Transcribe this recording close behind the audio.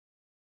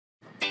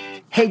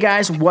Hey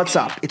guys, what's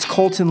up? It's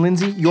Colton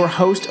Lindsay, your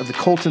host of The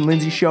Colton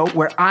Lindsay Show,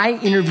 where I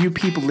interview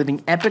people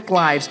living epic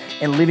lives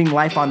and living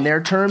life on their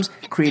terms,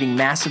 creating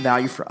massive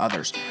value for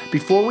others.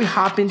 Before we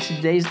hop into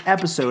today's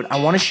episode,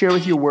 I want to share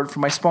with you a word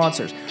from my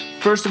sponsors.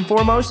 First and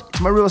foremost, it's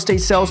my real estate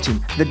sales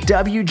team, the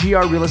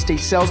WGR Real Estate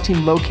Sales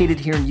Team located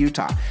here in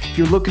Utah. If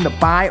you're looking to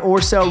buy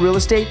or sell real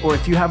estate, or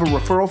if you have a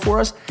referral for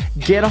us,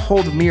 get a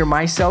hold of me or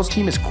my sales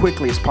team as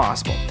quickly as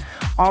possible.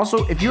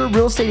 Also, if you're a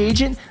real estate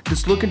agent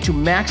that's looking to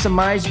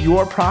maximize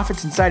your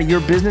profits inside of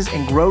your business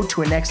and grow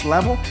to a next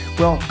level,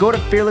 well, go to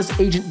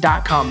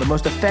fearlessagent.com, the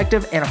most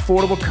effective and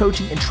affordable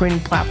coaching and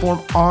training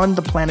platform on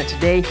the planet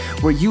today,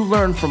 where you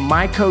learn from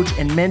my coach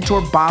and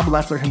mentor, Bob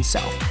Leffler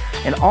himself.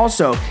 And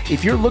also,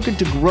 if you're looking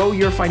to grow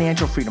your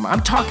financial freedom,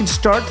 I'm talking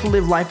start to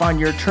live life on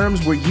your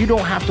terms where you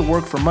don't have to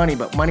work for money,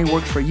 but money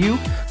works for you,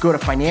 go to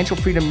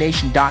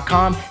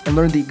financialfreedomnation.com and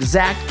learn the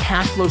exact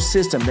cash flow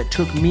system that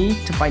took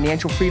me to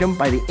financial freedom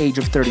by the age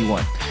of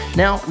 31.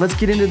 Now, let's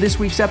get into this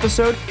week's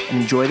episode and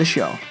enjoy the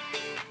show.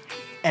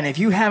 And if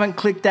you haven't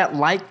clicked that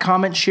like,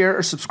 comment, share,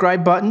 or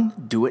subscribe button,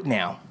 do it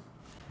now.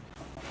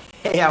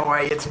 Hey, how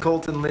are you? It's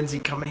Colton Lindsay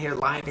coming here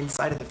live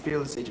inside of the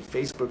Fearless Agent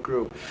Facebook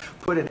group.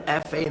 Put an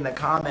FA in the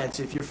comments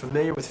if you're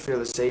familiar with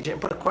Fearless Agent,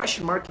 and put a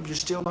question mark if you're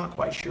still not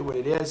quite sure what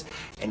it is,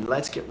 and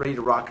let's get ready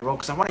to rock and roll,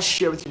 because I want to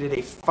share with you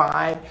today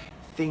 5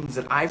 things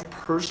that I've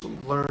personally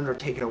learned or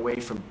taken away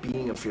from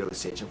being a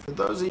fearless agent. For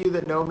those of you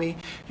that know me,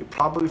 you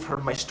probably have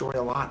heard my story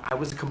a lot. I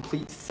was a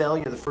complete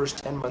failure the first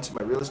 10 months of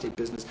my real estate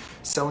business,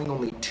 selling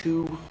only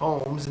 2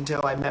 homes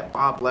until I met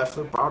Bob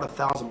Leffler, borrowed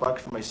 $1,000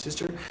 from my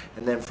sister,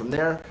 and then from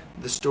there,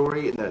 the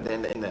story and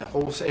the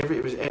whole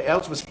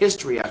else was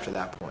history after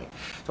that point.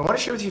 So I want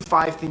to share with you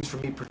 5 things for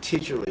me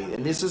particularly,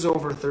 and this is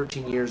over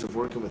 13 years of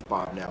working with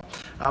Bob now.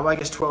 I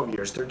guess 12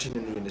 years, 13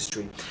 in the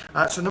industry.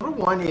 So number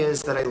 1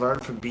 is that I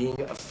learned from being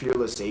a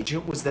fearless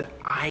agent was that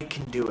I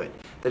can do it,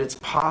 that it's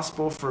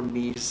possible for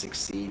me to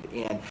succeed.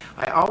 And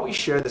I always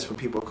share this when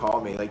people call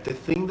me. Like, the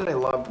thing that I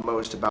loved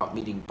most about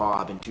meeting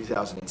Bob in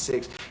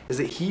 2006 is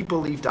that he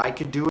believed I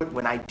could do it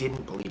when I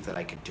didn't believe that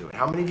I could do it.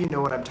 How many of you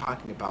know what I'm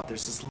talking about?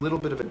 There's this little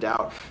bit of a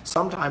doubt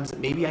sometimes that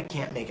maybe I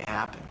can't make it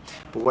happen.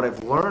 But what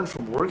I've learned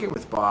from working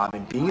with Bob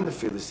and being in the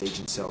Fearless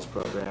Agent Sales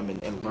Program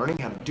and learning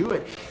how to do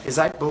it is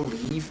I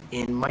believe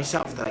in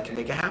myself that I can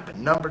make it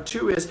happen. Number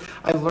 2 is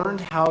I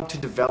learned how to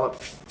develop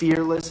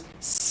fearless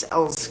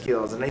sales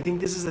skills, and I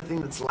think this is the thing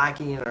that's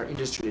lacking in our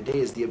industry today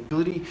is the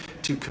ability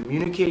to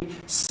communicate,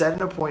 set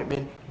an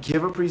appointment,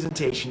 give a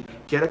presentation,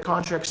 get a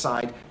contract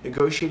signed,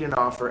 negotiate an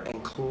offer,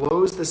 and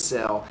close the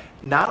sale.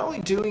 Not only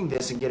doing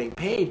this and getting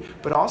paid,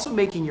 but also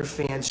making your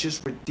fans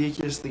just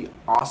ridiculously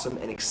awesome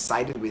and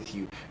excited with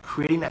you,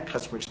 creating that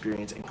customer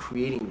experience and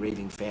creating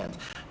raving fans.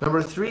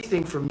 Number 3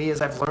 thing for me is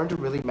I've learned to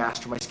really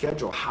master my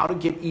schedule, how to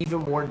get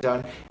even more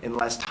done in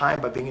less time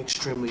by being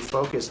extremely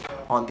focused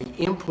on the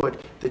input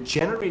that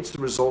generates the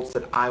results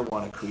that I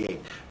want to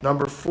create.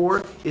 Number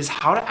 4 is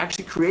how to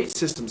actually create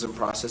systems and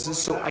processes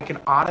so I can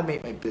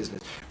automate my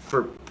business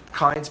for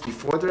clients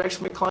before they're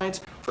actually my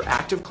clients, for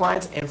active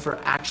clients, and for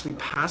actually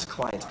past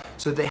clients,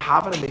 so they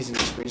have an amazing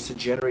experience to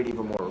generate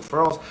even more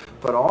referrals,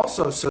 but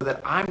also so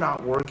that I'm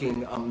not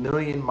working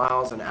 1,000,000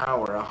 miles an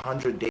hour,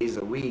 100 days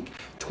a week,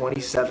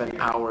 27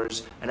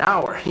 hours an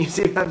hour. You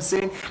see what I'm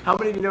saying? How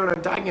many of you know what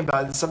I'm talking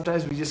about? And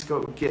sometimes we just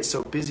get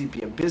so busy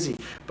being busy,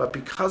 but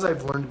because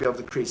I've learned to be able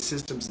to create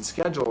systems and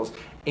schedules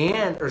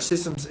or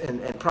systems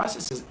and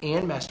processes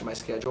and master my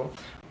schedule,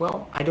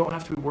 well, I don't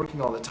have to be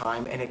working all the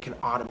time, and it can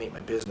automate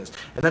my business.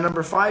 And then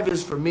number 5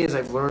 is for me is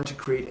I've learned to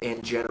create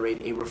and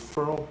generate a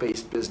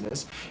referral-based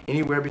business,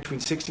 anywhere between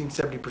 60 and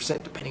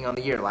 70% depending on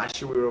the year.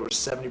 Last year we were over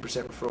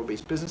 70%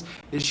 referral-based business.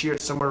 This year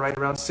it's somewhere right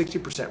around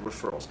 60%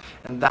 referrals.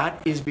 And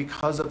that is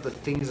because of the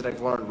things that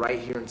I've learned right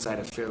here inside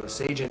of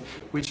Fearless Agent,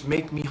 which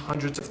make me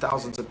hundreds of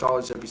thousands of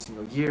dollars every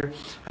single year.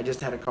 I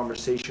just had a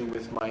conversation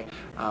with my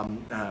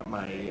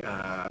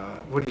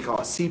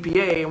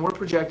CPA, and we're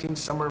projecting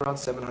somewhere around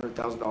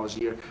 $700,000 a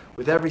year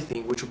with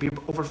everything, which will be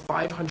over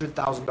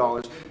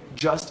 $500,000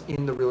 just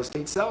in the real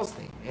estate sales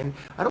thing. And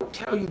I don't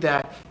tell you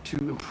that to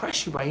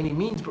impress you by any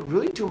means, but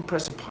really to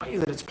impress upon you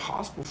that it's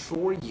possible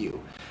for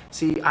you.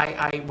 See,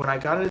 when I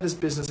got into this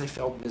business, I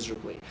failed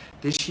miserably.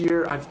 This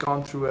year, I've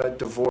gone through a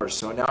divorce,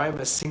 so now I'm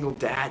a single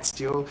dad,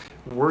 still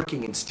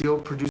working and still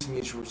producing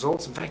these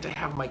results. In fact, I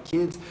have my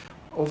kids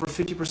over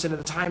 50% of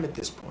the time at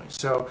this point.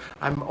 So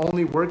I'm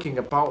only working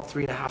about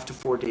 3.5 to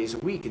 4 days a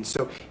week. And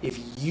so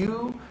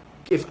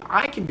if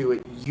I can do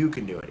it, you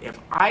can do it. If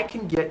I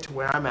can get to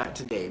where I'm at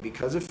today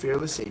because of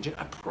Fearless Agent,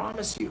 I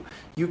promise you,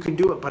 you can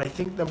do it. But I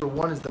think number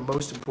 1 is the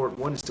most important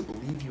one, is to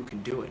believe you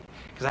can do it.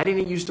 Because I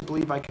didn't used to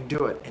believe I could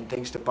do it. And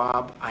thanks to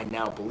Bob, I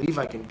now believe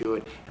I can do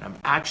it. And I'm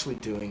actually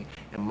doing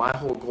And my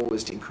whole goal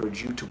is to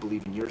encourage you to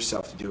believe in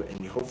yourself to do it.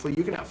 And hopefully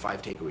you can have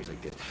 5 takeaways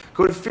like this.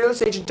 Go to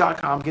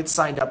fearlessagent.com, get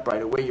signed up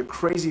right away. You're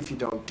crazy if you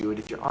don't do it.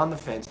 If you're on the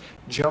fence,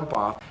 jump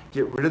off.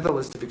 Get rid of the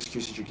list of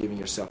excuses you're giving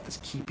yourself that's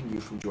keeping you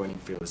from joining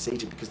Fearless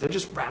Agent, because they're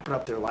just wrapping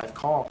up their live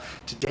call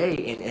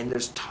today. And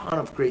there's a ton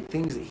of great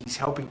things that he's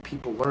helping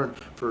people learn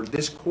for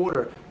this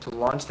quarter to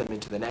launch them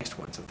into the next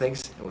one. So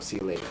thanks, and we'll see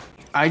you later.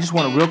 I just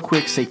want to real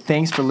quick say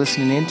thanks for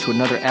listening in to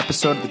another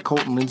episode of the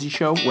Colton Lindsay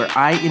Show, where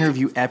I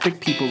interview epic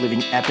people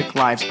living epic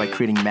lives by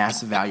creating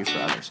massive value for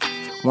others.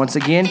 Once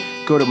again,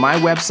 go to my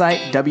website,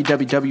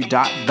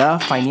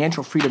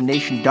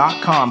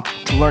 www.thefinancialfreedomnation.com,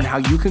 to learn how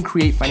you can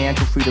create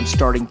financial freedom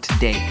starting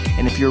today.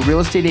 And if you're a real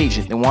estate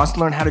agent that wants to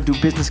learn how to do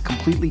business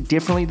completely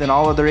differently than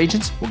all other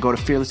agents, we'll go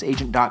to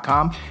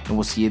fearlessagent.com, and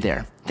we'll see you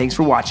there. Thanks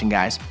for watching,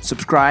 guys.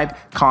 Subscribe,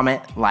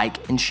 comment,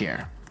 like, and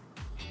share.